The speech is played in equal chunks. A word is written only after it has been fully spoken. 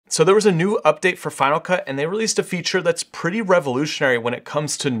So there was a new update for Final Cut and they released a feature that's pretty revolutionary when it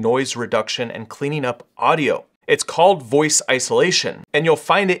comes to noise reduction and cleaning up audio. It's called voice isolation, and you'll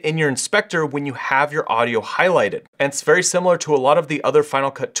find it in your inspector when you have your audio highlighted. And it's very similar to a lot of the other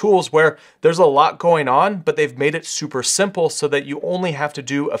Final Cut tools where there's a lot going on, but they've made it super simple so that you only have to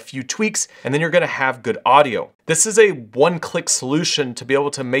do a few tweaks and then you're gonna have good audio. This is a one-click solution to be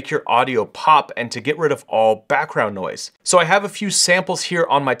able to make your audio pop and to get rid of all background noise. So I have a few samples here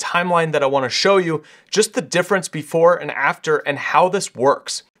on my timeline that I wanna show you, just the difference before and after and how this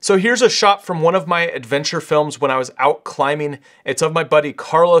works. So here's a shot from one of my adventure films when I was out climbing. It's of my buddy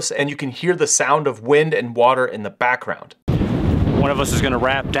Carlos, and you can hear the sound of wind and water in the background. One of us is gonna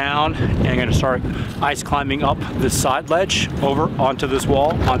wrap down and gonna start ice climbing up this side ledge over onto this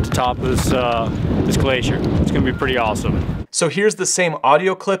wall, onto top of this glacier. It's gonna be pretty awesome. So here's the same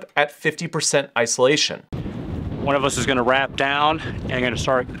audio clip at 50% isolation. One of us is gonna wrap down and gonna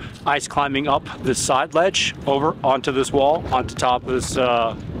start ice climbing up this side ledge over onto this wall, onto top of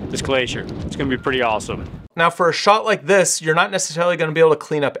this glacier. It's gonna be pretty awesome. Now for a shot like this, you're not necessarily gonna be able to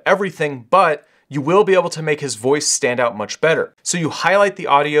clean up everything, but you will be able to make his voice stand out much better. So you highlight the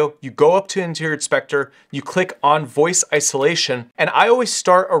audio, you go up to Interior Inspector, you click on voice isolation, and I always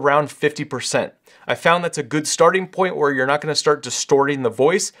start around 50%. I found that's a good starting point where you're not gonna start distorting the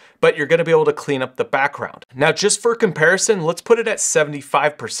voice, but you're gonna be able to clean up the background. Now, just for comparison, let's put it at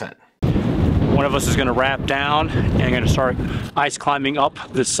 75%. One of us is gonna wrap down and gonna start ice climbing up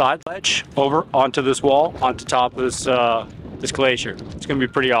this side ledge over onto this wall, onto top of this glacier. It's gonna be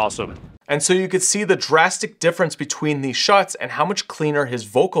pretty awesome. And so you could see the drastic difference between these shots and how much cleaner his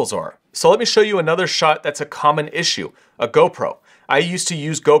vocals are. So let me show you another shot that's a common issue, a GoPro. I used to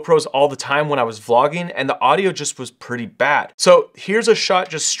use GoPros all the time when I was vlogging and the audio just was pretty bad. So here's a shot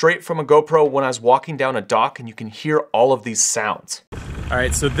just straight from a GoPro when I was walking down a dock and you can hear all of these sounds. All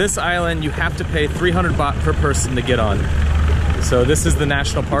right, so this island you have to pay 300 baht per person to get on. So this is the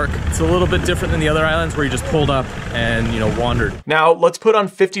national park. It's a little bit different than the other islands where you just pulled up and, wandered. Now let's put on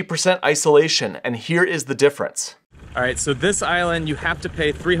 50% isolation and here is the difference. All right, so this island you have to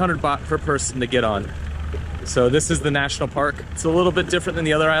pay 300 baht per person to get on. So this is the national park. It's a little bit different than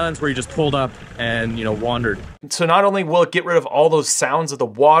the other islands where you just pulled up and, wandered. So not only will it get rid of all those sounds of the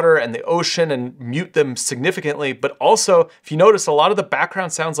water and the ocean and mute them significantly, but also, if you notice, a lot of the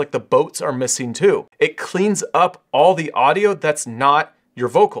background sounds like the boats are missing too. It cleans up all the audio that's not your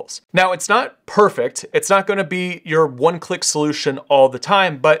vocals. Now, it's not perfect. It's not going to be your one-click solution all the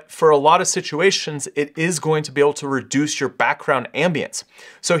time, but for a lot of situations, it is going to be able to reduce your background ambience.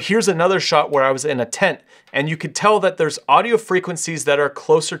 So here's another shot where I was in a tent, and you could tell that there's audio frequencies that are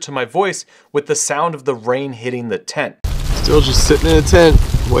closer to my voice with the sound of the rain hitting the tent. Still just sitting in a tent,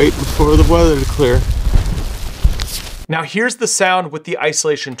 waiting for the weather to clear. Now here's the sound with the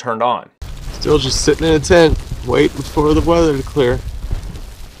isolation turned on. Still just sitting in a tent, waiting for the weather to clear.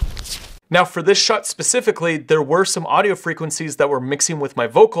 Now for this shot specifically, there were some audio frequencies that were mixing with my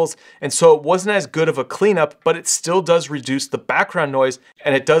vocals, and so it wasn't as good of a cleanup, but it still does reduce the background noise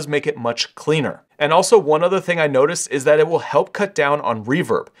and it does make it much cleaner. And also one other thing I noticed is that it will help cut down on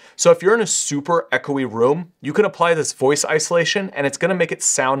reverb. So if you're in a super echoey room, you can apply this voice isolation and it's gonna make it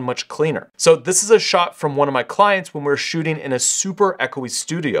sound much cleaner. So this is a shot from one of my clients when we were shooting in a super echoey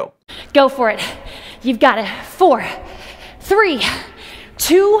studio. Go for it. You've got it. 4, 3,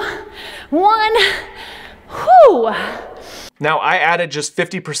 2, 1. Whoo! Now I added just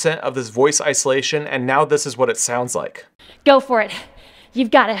 50% of this voice isolation and now this is what it sounds like. Go for it.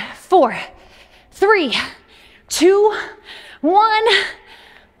 You've got it. 4, 3, 2, 1.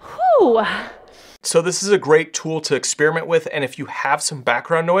 Whoo! So this is a great tool to experiment with, and if you have some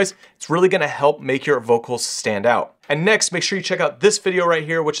background noise, it's really gonna help make your vocals stand out. And next, make sure you check out this video right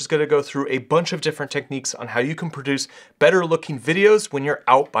here, which is gonna go through a bunch of different techniques on how you can produce better looking videos when you're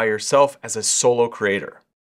out by yourself as a solo creator.